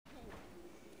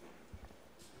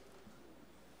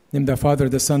name the Father,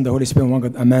 the Son, the Holy Spirit, one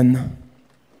God. Amen.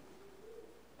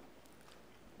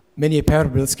 Many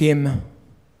parables came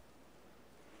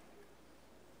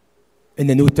in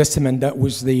the New Testament. That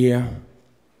was the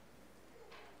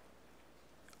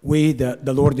way that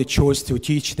the Lord chose to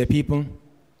teach the people.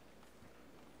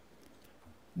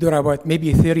 There are about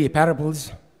maybe 30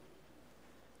 parables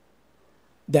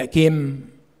that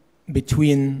came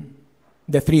between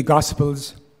the three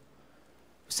Gospels,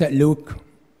 St. Luke,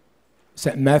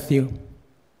 St. Matthew,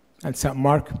 and St.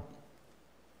 Mark.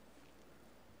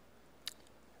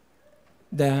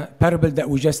 The parable that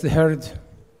we just heard,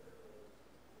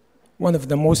 one of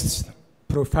the most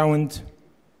profound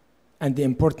and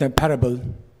important parable,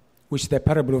 which is the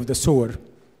parable of the sower.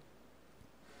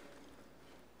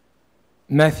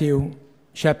 Matthew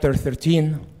chapter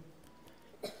 13,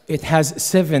 it has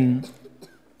 7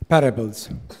 parables.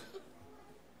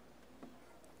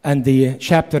 And the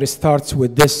chapter starts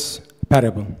with this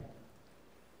parable.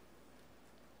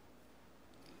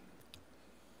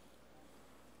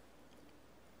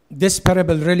 This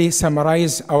parable really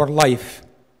summarizes our life.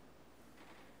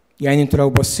 يعني انتوا لو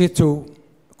بصيتوا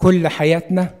كل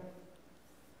حياتنا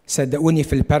صدقوني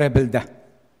في البارابل ده.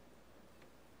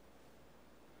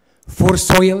 4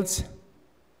 soils,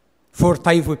 4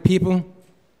 types of people.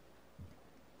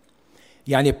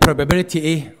 يعني probability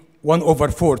ايه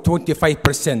 1/4,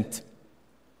 25%.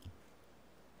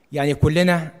 يعني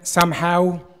كلنا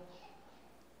somehow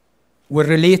will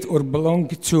relate or belong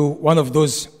to one of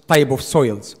those type of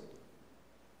soils.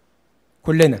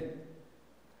 كلنا.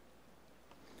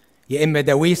 يا إما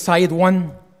the wayside one,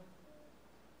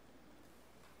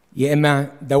 يا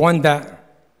إما the one that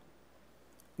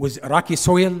was rocky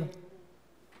soil,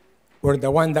 or the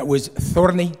one that was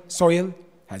thorny soil,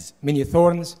 has many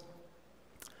thorns,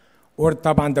 or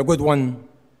طبعا the good one,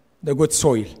 the good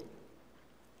soil.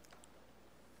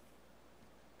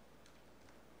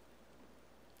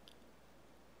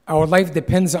 Our life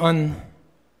depends on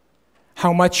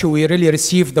how much we really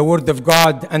receive the Word of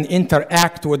God and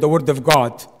interact with the Word of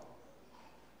God.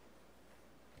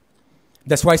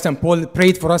 That's why St. Paul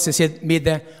prayed for us. He said, may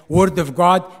the Word of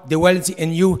God dwells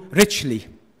in you richly,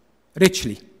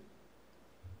 richly.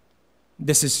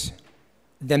 This is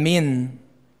the main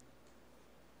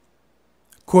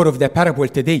core of the parable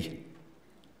today.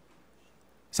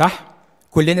 صح؟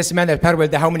 كلنا سمعنا الباربل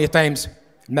ده how many times؟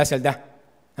 المثل ده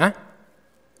ها؟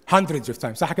 hundreds of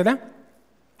times. صح كده؟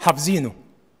 حافظينه.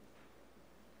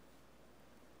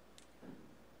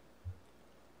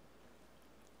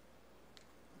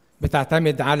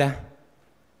 بتعتمد على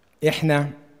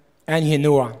احنا انهي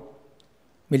نوع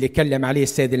من اللي اتكلم عليه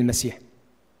السيد المسيح.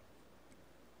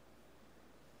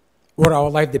 Or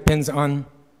our life depends on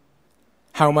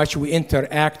how much we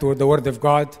interact with the Word of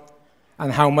God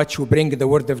and how much we bring the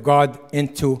Word of God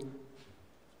into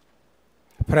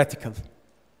practical,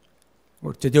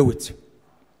 or to do it.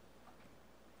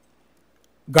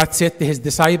 God said to his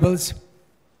disciples,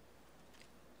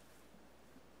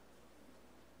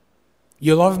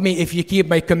 you love me if you keep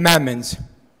my commandments.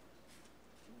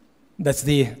 That's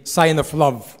the sign of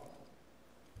love.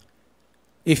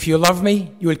 If you love me,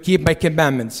 you will keep my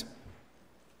commandments.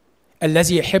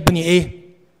 الذي يحبني ايه؟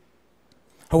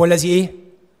 هو الذي ايه؟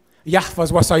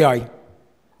 يحفظ وصاياي.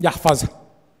 يحفظها.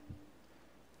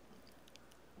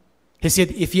 He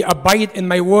said, if you abide in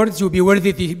my words, you'll be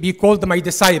worthy to be called my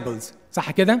disciples.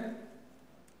 صح كده؟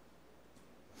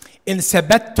 إن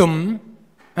ثبتتم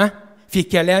في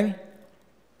كلامي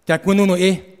تكونون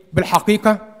إيه؟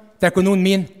 بالحقيقة تكونون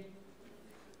مين؟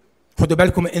 خدوا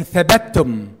بالكم إن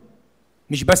ثبتتم،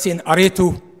 مش بس إن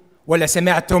قريتوا ولا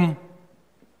سمعتم.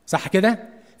 صح كده؟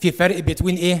 في فرق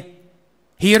between إيه؟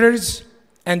 hearers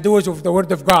and doers of the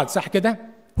word of God. صح كده؟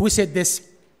 Who said this?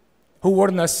 Who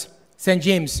warned us? St.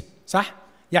 James. صح؟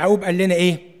 يعقوب قال لنا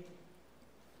إيه؟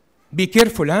 Be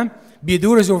careful, huh? Be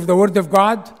doers of the word of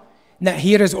God, not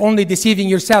hearers only deceiving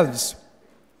yourselves.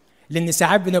 لأن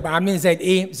ساعات بنبقى عاملين زي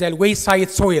الإيه؟ زي الواي سايد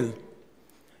سويل.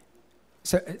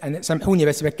 سامحوني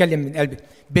بس بتكلم من قلبي.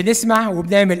 بنسمع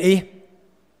وبنعمل إيه؟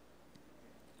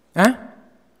 ها؟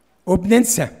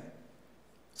 وبننسى.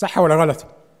 صح ولا غلط؟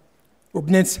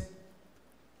 وبننسى.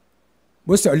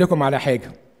 بص أقول لكم على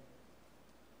حاجة.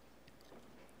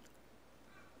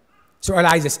 سؤال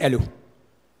عايز أسأله.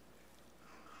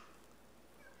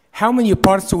 How many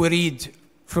parts we read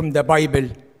from the Bible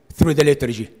through the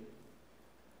liturgy?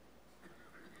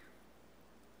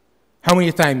 How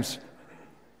many times?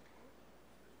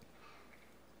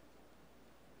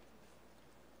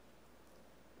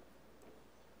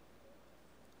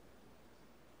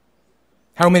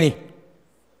 How many?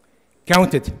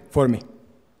 Count it for me.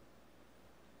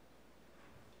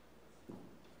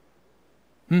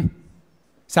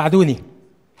 ساعدوني.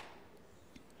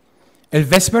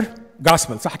 الفيسبر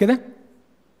جاسبل صح كده؟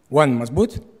 1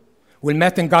 مظبوط.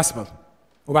 والماتن جاسبل.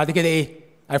 وبعد كده ايه؟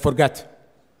 I forgot.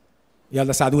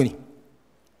 يلا ساعدوني.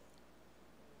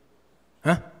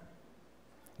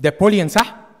 نابوليون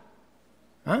صح؟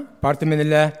 بارت من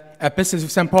الابيستلز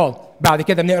اوف سان بول. بعد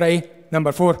كده بنقرا ايه؟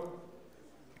 نمبر 4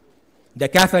 ده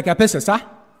كاثوليك ابيستل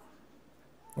صح؟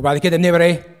 وبعد كده بنقرا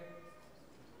ايه؟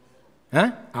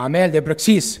 اعمال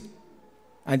لبركسيس.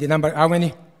 and the number how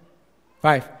many؟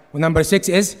 5. ونمبر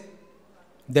 6 is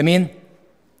ده مين؟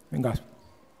 من جاسبل.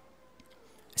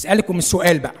 اسالكم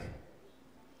السؤال بقى.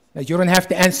 You don't have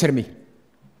to answer me.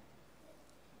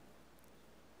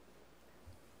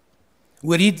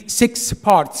 We read 6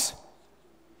 parts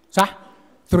صح؟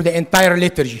 through the entire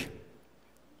liturgy.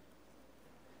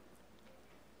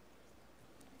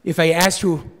 If I ask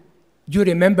you, do you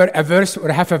remember a verse or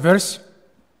half a verse?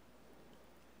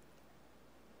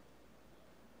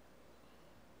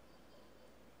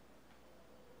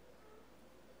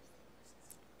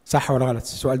 صح ولا غلط؟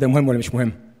 السؤال ده مهم ولا مش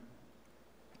مهم؟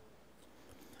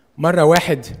 مرة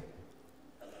واحد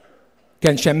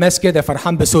كان شماس كده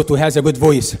فرحان بصوته has a good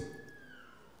voice.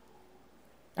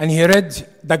 And he read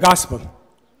the gospel.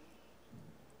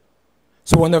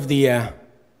 So one of the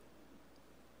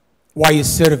wise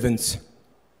servants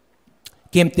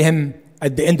came to him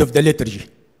at the end of the liturgy.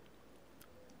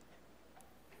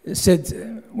 Said,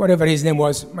 whatever his name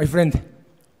was, my friend,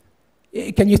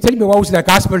 can you tell me what was the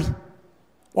gospel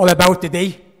all about today?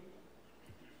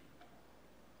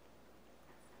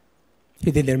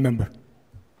 He didn't remember.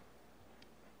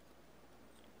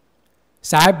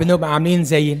 ساعات بنبقى عاملين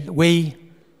زي الواي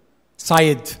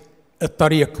سايد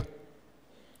الطريق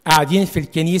قاعدين في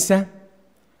الكنيسة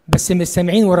بس مش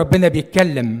سامعين وربنا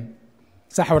بيتكلم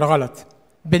صح ولا غلط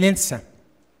بننسى.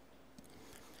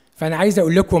 فأنا عايز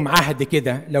أقول لكم عهد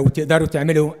كده لو تقدروا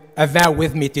تعملوا a vow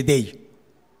with me today.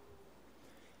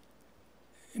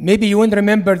 Maybe you won't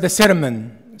remember the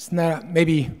sermon. It's not,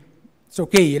 maybe it's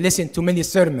okay. You listen to many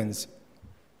sermons.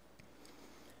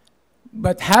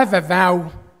 But have a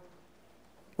vow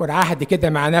وعهد كده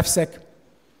مع نفسك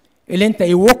اللي انت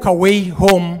you walk away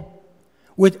home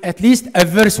with at least a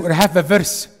verse or half a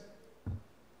verse.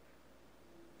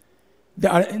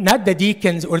 Not the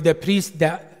deacons or the priests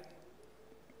that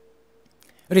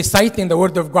reciting the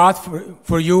word of God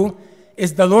for you,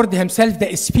 is the Lord himself that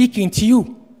is speaking to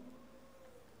you.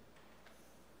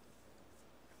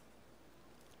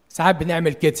 ساعات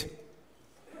بنعمل كده.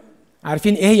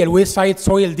 عارفين ايه هي الوي سايد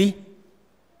سويل دي؟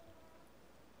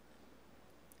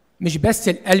 مش بس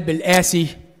القلب القاسي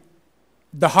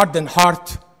the hardened heart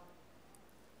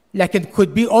لكن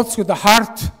could be also the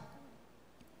heart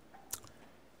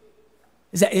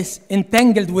that is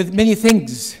entangled with many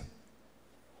things.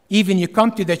 Even you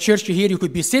come to the church here, you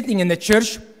could be sitting in the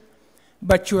church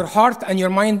but your heart and your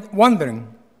mind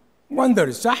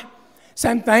wanders صح؟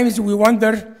 Sometimes we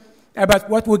wonder about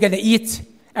what we're going to eat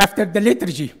after the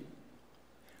liturgy.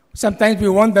 Sometimes we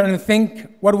wonder and think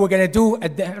what we're going to do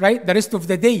at the rest of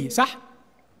the day صح؟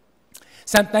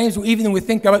 Sometimes we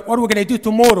think about what we're going to do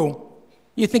tomorrow.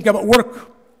 You think about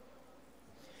work.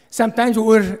 Sometimes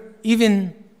we're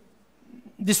even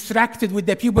distracted with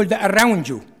the people that are around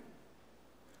you.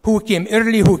 Who came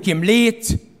early, who came late,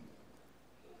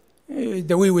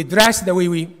 the way we dress, the way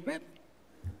we...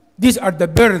 These are the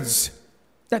birds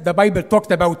that the Bible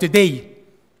talked about today.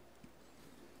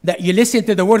 That you listen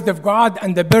to the word of God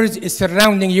and the birds is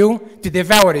surrounding you to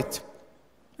devour it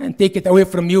and take it away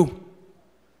from you.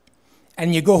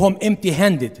 And you go home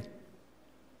empty-handed.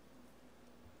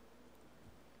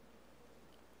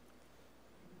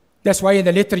 That's why in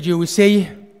the liturgy we say,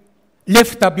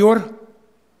 lift up your...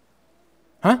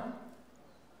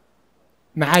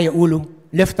 معايا قولوا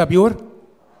lift up your...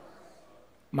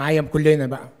 معايا كلنا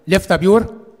بقى. Lift up your...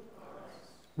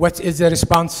 What is the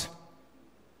response?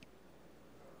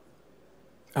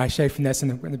 شايف ناس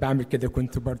انا بعمل كده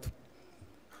كنت برضه.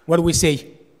 What do we say?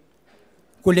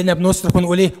 كلنا بنصرخ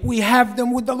ونقول ايه؟ We have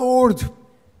them with the Lord.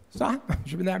 صح؟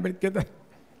 مش بنعمل كده.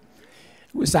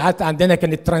 وساعات عندنا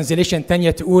كانت ترانزليشن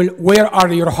تانية تقول Where are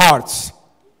your hearts?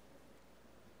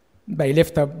 by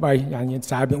lift up by يعني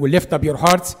ساعات بنقول lift up your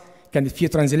hearts. كانت في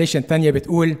ترانزليشن تانية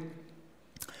بتقول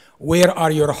Where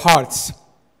are your hearts?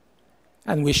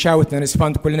 And we shout and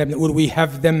respond كلنا بنقول We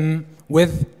have them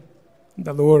with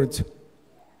the Lord.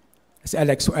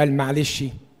 أسألك سؤال معلش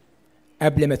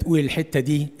قبل ما تقول الحتة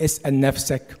دي اسأل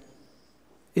نفسك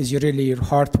Is really your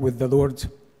heart with the Lord?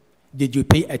 Did you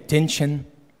pay attention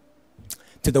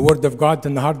to the word of God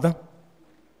النهاردة?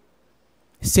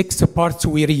 6 parts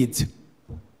we read.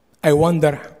 I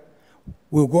wonder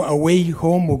we go away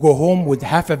home, we go home with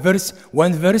half a verse,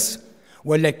 one verse,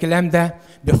 ولا الكلام ده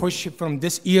بيخش from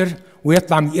this ear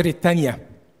ويطلع من الإير التانية؟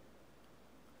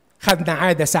 خدنا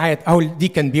عادة ساعات أو دي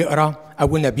كان بيقرأ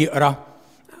أبونا بيقرأ.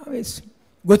 It's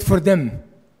good for them.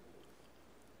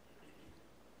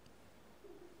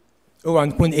 اوعى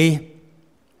نكون ايه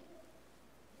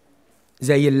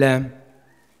زي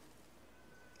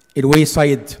الواي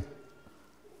سايد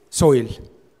سويل.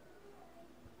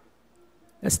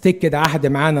 استيك كده عهد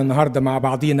معانا النهارده مع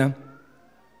بعضينا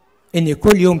ان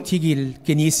كل يوم تيجي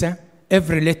الكنيسه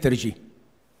every liturgy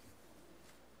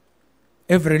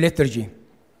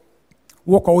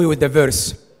walk away with the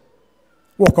verse,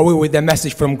 walk away with the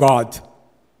message from God.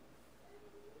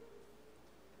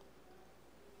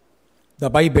 The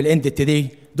Bible ended today,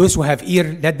 those who have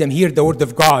ear, let them hear the word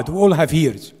of God. We all have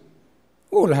ears.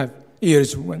 We all have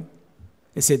ears.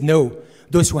 They said, no.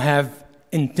 Those who have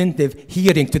attentive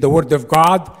hearing to the word of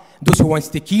God, those who wants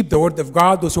to keep the word of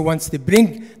God, those who wants to bring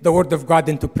the word of God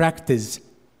into practice,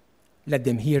 let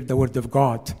them hear the word of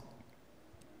God.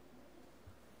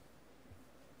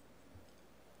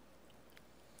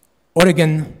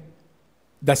 Origen,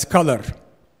 the scholar,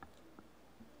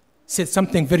 said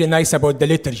something very nice about the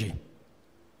liturgy.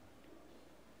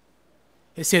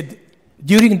 He said,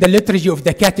 during the liturgy of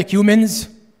the catechumens,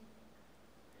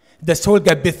 the soul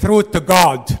got betrothed to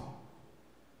God.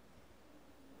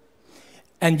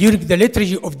 And during the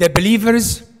liturgy of the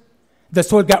believers, the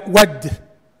soul got wed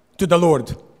to the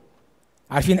Lord.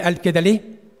 عارفين قال كده ليه؟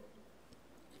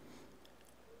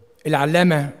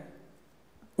 العلامة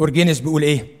أورجينس بيقول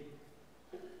إيه؟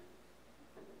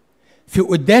 في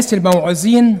قداس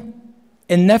الموعظين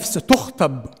النفس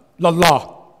تخطب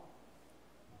لله.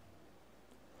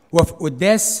 وفي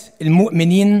قداس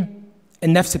المؤمنين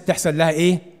النفس بتحصل لها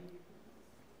ايه؟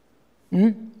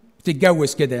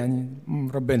 بتتجوز كده يعني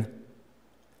ربنا.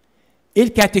 ايه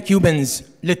الكاتيكيومنز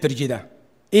ليترجي ده؟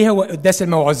 ايه هو قداس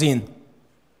الموعظين؟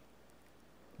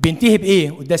 بينتهي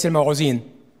بايه قداس الموعظين؟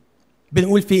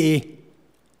 بنقول فيه ايه؟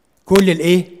 كل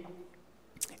الايه؟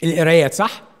 القرايات،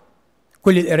 صح؟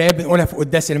 كل القرايات بنقولها في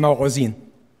قداس الموعظين،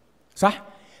 صح؟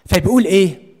 فبيقول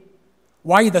ايه؟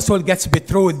 Why the soul gets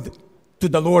betrothed to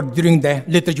the Lord during the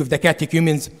liturgy of the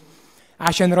catechumens.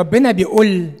 عشان ربنا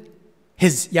بيقول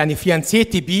his يعني fiancé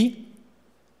to be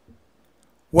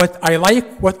what I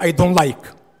like what I don't like.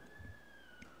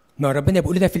 ما ربنا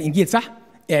بيقول ده في الإنجيل، صح؟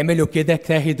 اعملوا كده،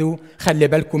 اجتهدوا، خلي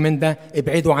بالكم من ده،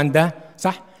 ابعدوا عن ده،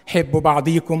 صح؟ حبوا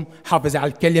بعضيكم، حافظ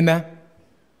على الكلمة،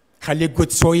 خليك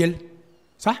good soil،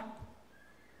 صح؟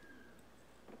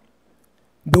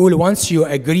 بيقول once you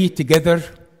agree together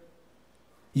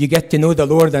you get to know the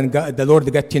Lord and God, the Lord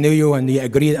get to know you and you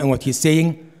agree on what he's saying,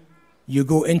 you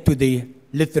go into the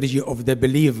liturgy of the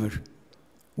believer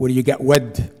where you get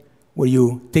wed, where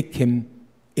you take him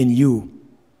in you.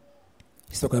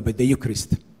 He's talking about the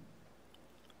Eucharist.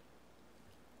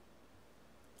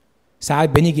 ساعات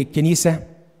بنيجي الكنيسة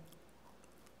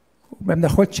وما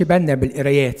بناخدش بالنا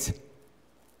بالقرايات.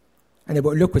 أنا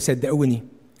بقول لكم صدقوني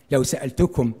لو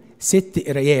سألتكم 6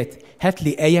 قرايات هات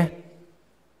لي آية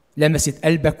لمست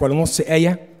قلبك ولا نص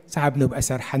آية، ساعات بنبقى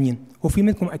سرحانين. وفي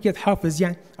منكم أكيد حافظ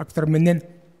يعني أكتر مننا.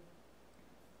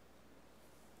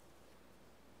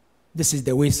 This is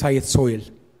the wayside soil.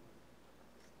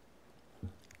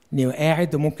 إني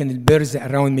قاعد وممكن البيرز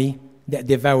around me that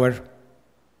devour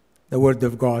the word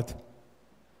of God.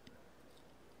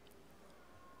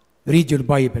 Read your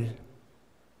Bible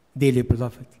daily,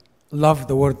 beloved. Love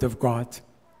the word of God.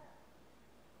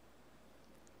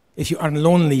 If you are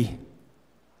lonely,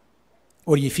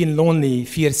 or you feel lonely,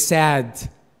 feel sad,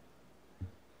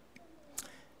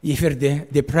 you feel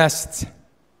depressed,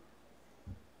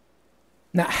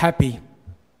 not happy,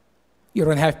 you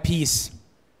don't have peace,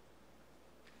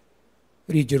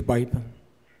 read your Bible.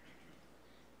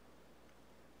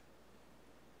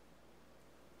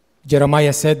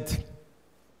 Jeremiah said,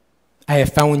 I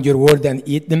have found your word and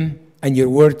eat them, and your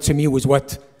word to me was what?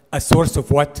 A source of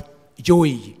what?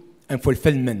 Joy and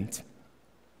fulfillment.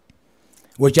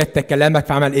 وجدت كلامك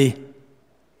فعمل ايه؟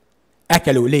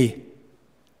 اكلوا ليه؟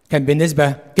 كان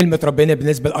بالنسبه كلمه ربنا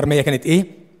بالنسبه للارميه كانت ايه؟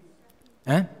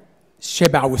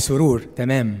 شبع وسرور.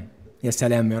 تمام، يا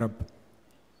سلام يا رب.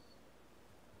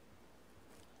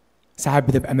 ساعات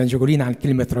بنبقى مشغولين عن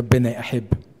كلمه ربنا يا احب،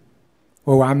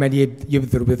 وهو عمال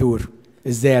يبذر بذور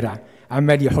الزارع،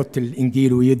 عمال يحط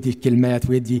الانجيل ويدي كلمات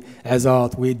ويدي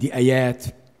عظات ويدي ايات،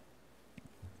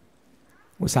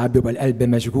 وساعات بيبقى القلب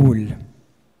مشغول.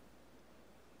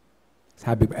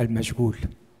 ساعات بيبقى القلب مشغول.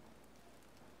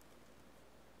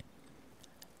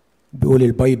 بيقول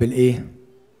البايبل ايه؟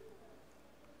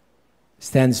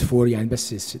 stands for يعني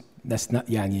بس that's not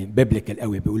يعني biblical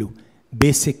قوي، بيقولوا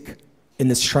basic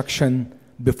instruction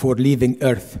before leaving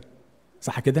earth.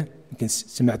 صح كده؟ يمكن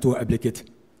سمعتوها قبل كده.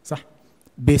 صح؟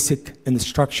 basic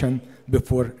instruction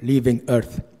before leaving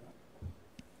earth.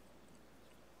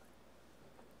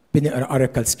 بنقرا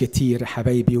articles كتير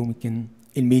حبايبي، وممكن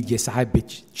الميديا ساعات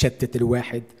بتشتت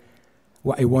الواحد.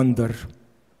 I wonder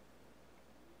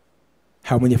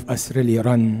how many of us really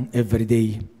run every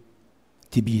day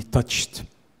to be touched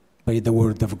by the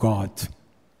word of God.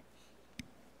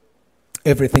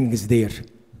 Everything is there.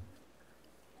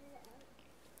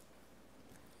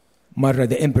 مرة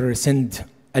the emperor sent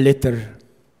a letter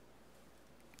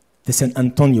to St.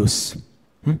 Antonius.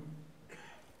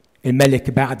 الملك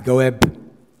بعت جواب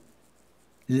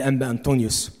للأنبا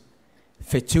أنطونيوس.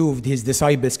 Two of his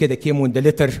disciples كده came with the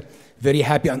letter, very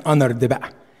happy and honored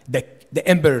بقى. The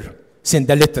emperor sent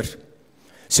the letter.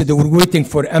 So they were waiting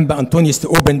for Anba Antonius to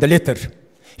open the letter.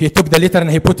 He took the letter and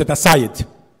he put it aside.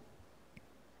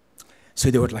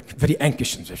 So they were like very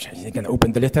anxious. They're going to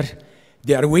open the letter.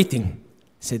 They are waiting.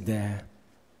 Said,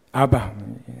 Abba.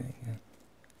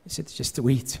 He said, just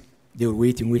wait. They were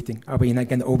waiting. Abba, you're not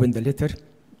going to open the letter?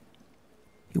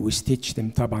 He was teach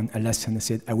them طبعا a lesson. He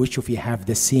said, I wish if you have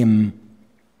the same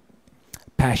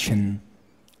passion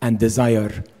and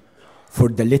desire for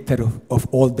the letter of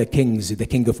all the kings, the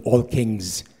king of all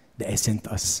kings that he sent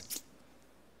us.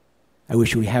 I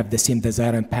wish we have the same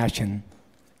desire and passion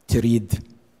to read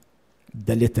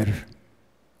the letter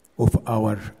of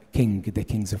our king, the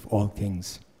kings of all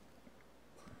kings.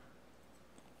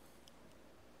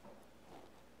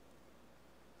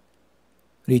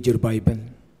 Read your Bible.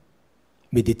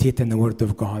 Meditate on the Word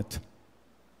of God.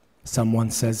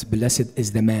 Someone says, blessed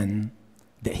is the man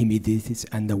that he meditates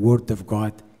on the Word of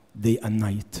God day and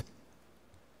night.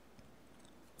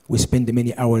 We spend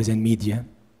many hours in media.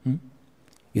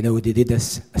 You know, they did a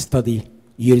study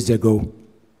years ago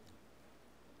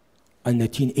on the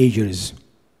teenagers.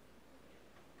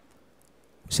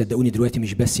 صدقوني دلوقتي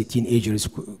مش بس teenagers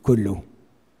كله.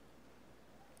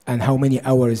 And how many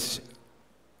hours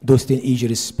those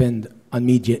teenagers spend on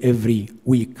media every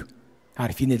week.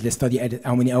 عارفين the study added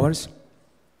how many hours?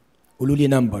 قولوا لي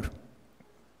number.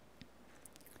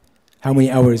 How many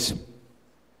hours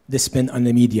they spend on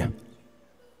the media?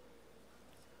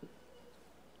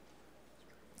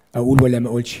 أقول ولا ما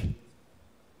أقولش؟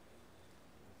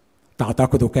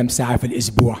 تعتقدوا كم ساعة في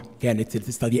الأسبوع كانت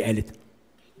الستادي قالت؟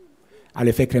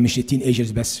 على فكرة مش التين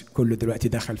ايجرز بس، كله دلوقتي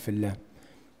دخل في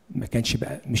ما كانش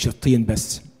بقى مش الطين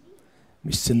بس،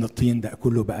 مش سن الطين ده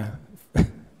كله بقى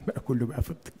كله بقى في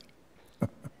الطين.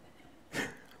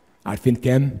 عارفين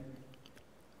كام؟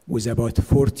 was about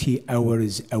 40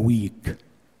 hours a week.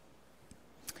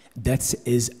 That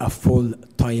is a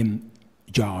full-time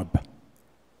job.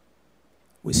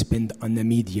 We spend on the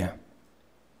media.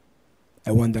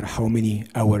 I wonder how many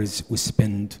hours we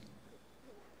spend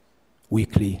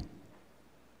weekly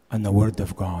on the Word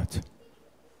of God.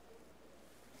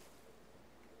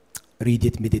 Read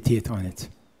it, meditate on it,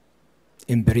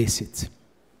 embrace it.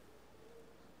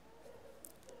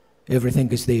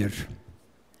 Everything is there.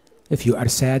 If you are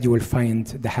sad, you will find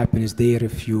the happiness there.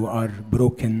 If you are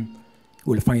broken, you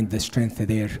will find the strength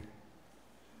there.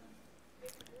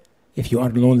 If you are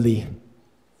lonely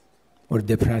or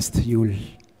depressed, you will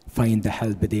find the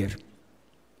help there.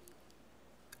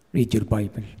 Read your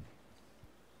Bible.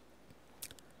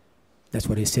 That's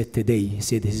what he said today. He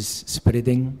said he's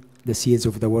spreading the seeds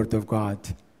of the Word of God.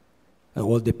 It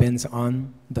all depends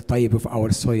on the type of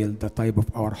our soil, the type of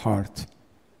our heart.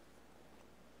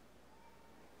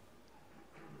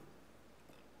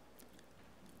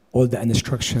 All the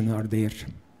instructions are there.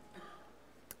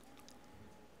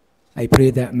 I pray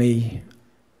that may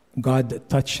God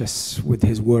touch us with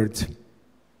His Word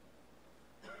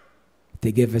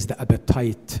to give us the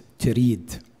appetite to read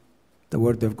the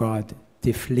Word of God,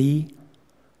 to flee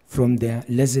from the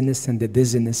laziness and the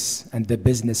dizziness and the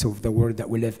business of the world that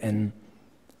we live in,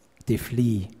 to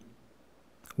flee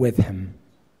with Him.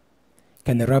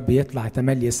 كان الرب يطلع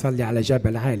تملي يصلي على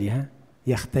جبل عالي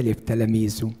يختلف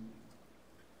تلاميذه.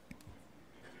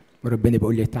 وربنا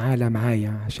بيقول لي تعالى معايا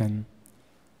عشان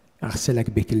أغسلك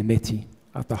بكلمتي،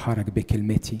 أطهرك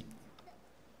بكلمتي،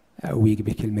 أقويك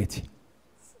بكلمتي.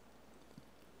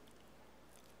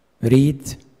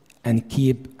 Read and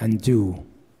keep and do.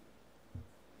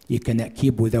 You cannot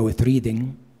keep without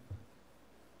reading.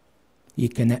 You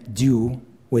cannot do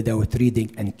without reading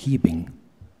and keeping.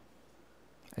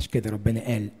 عشان كده ربنا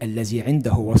قال الذي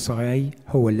عنده وصاياي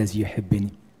هو الذي يحبني.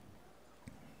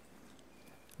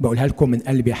 بقولها لكم من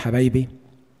قلبي يا حبايبي.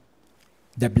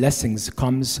 The blessings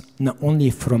comes not only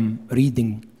from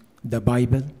reading the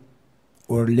Bible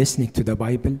or listening to the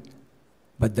Bible.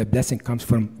 but the blessing comes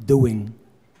from doing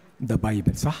the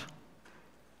Bible. صح؟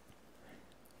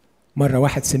 مرة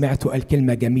واحد سمعته قال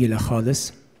كلمة جميلة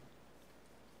خالص،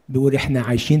 بيقول احنا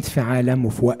عايشين في عالم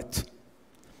وفي وقت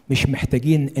مش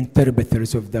محتاجين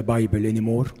interpreters of the Bible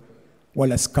anymore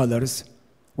ولا scholars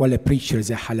ولا preachers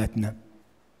زي حالتنا.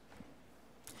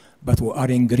 But we are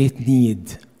in great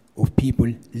need of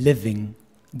people living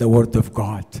the Word of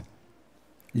God.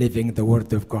 Living the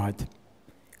Word of God.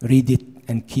 Read it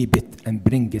and keep it and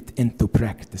bring it into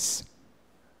practice.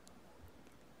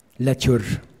 Let your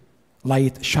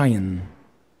light shine.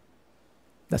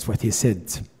 That's what he said.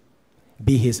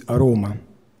 Be his aroma.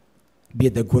 Be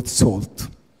the good salt.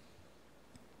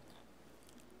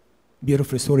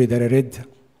 Beautiful story that I read.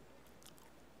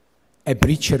 A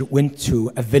preacher went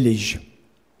to a village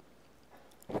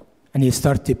and he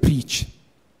started to preach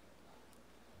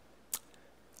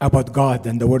about God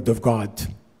and the Word of God.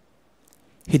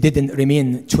 He didn't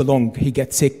remain too long. He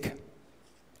got sick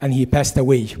and he passed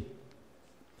away.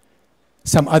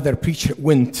 Some other preacher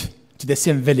went to the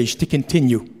same village to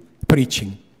continue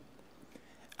preaching.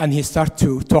 And he started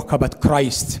to talk about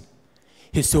Christ.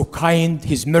 He's so kind,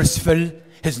 he's merciful,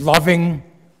 he's loving,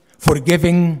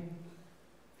 forgiving.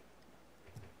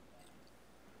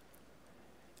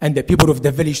 And the people of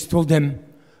the village told him,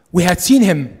 we had seen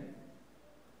him.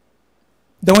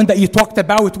 The one that you talked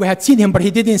about, we had seen him, but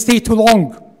he didn't stay too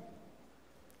long.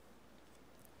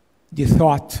 They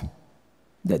thought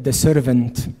that the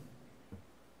servant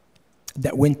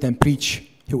that went and preached,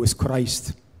 he was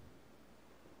Christ.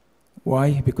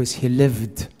 Why? Because he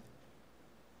lived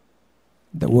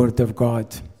the Word of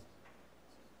God.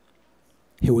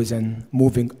 He was a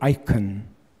moving icon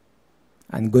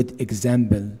and good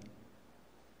example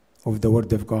of the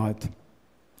Word of God.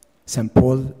 St.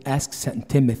 Paul asked St.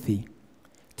 Timothy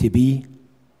to be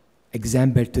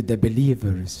example to the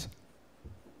believers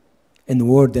in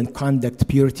word and conduct,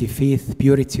 purity, faith,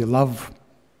 purity, love.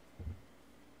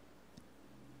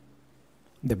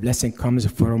 The blessing comes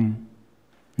from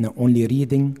not only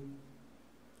reading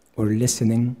or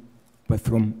listening, but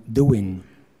from doing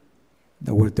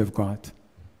the Word of God.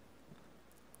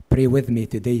 Pray with me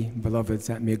today, beloveds,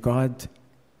 that may God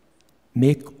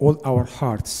make all our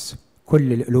hearts,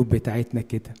 كل القلوب بتاعتنا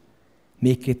كده,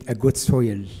 make it a good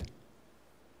soil,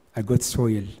 a good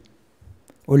soil.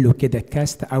 قول له كده,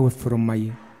 cast out from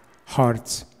my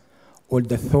heart all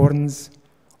the thorns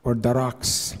or the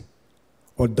rocks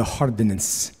or the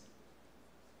hardness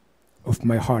of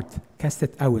my heart. Cast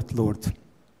it out, Lord.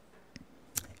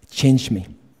 Change me.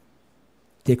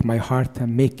 Take my heart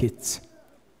and make it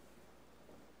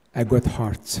a good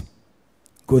heart,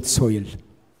 good soil.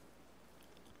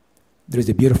 There is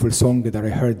a beautiful song that I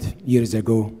heard years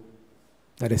ago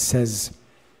that it says,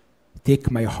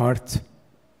 take my heart,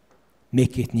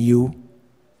 make it new,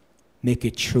 make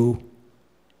it true,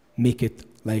 make it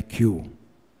like you.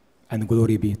 And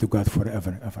glory be to God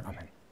forever, ever. Amen.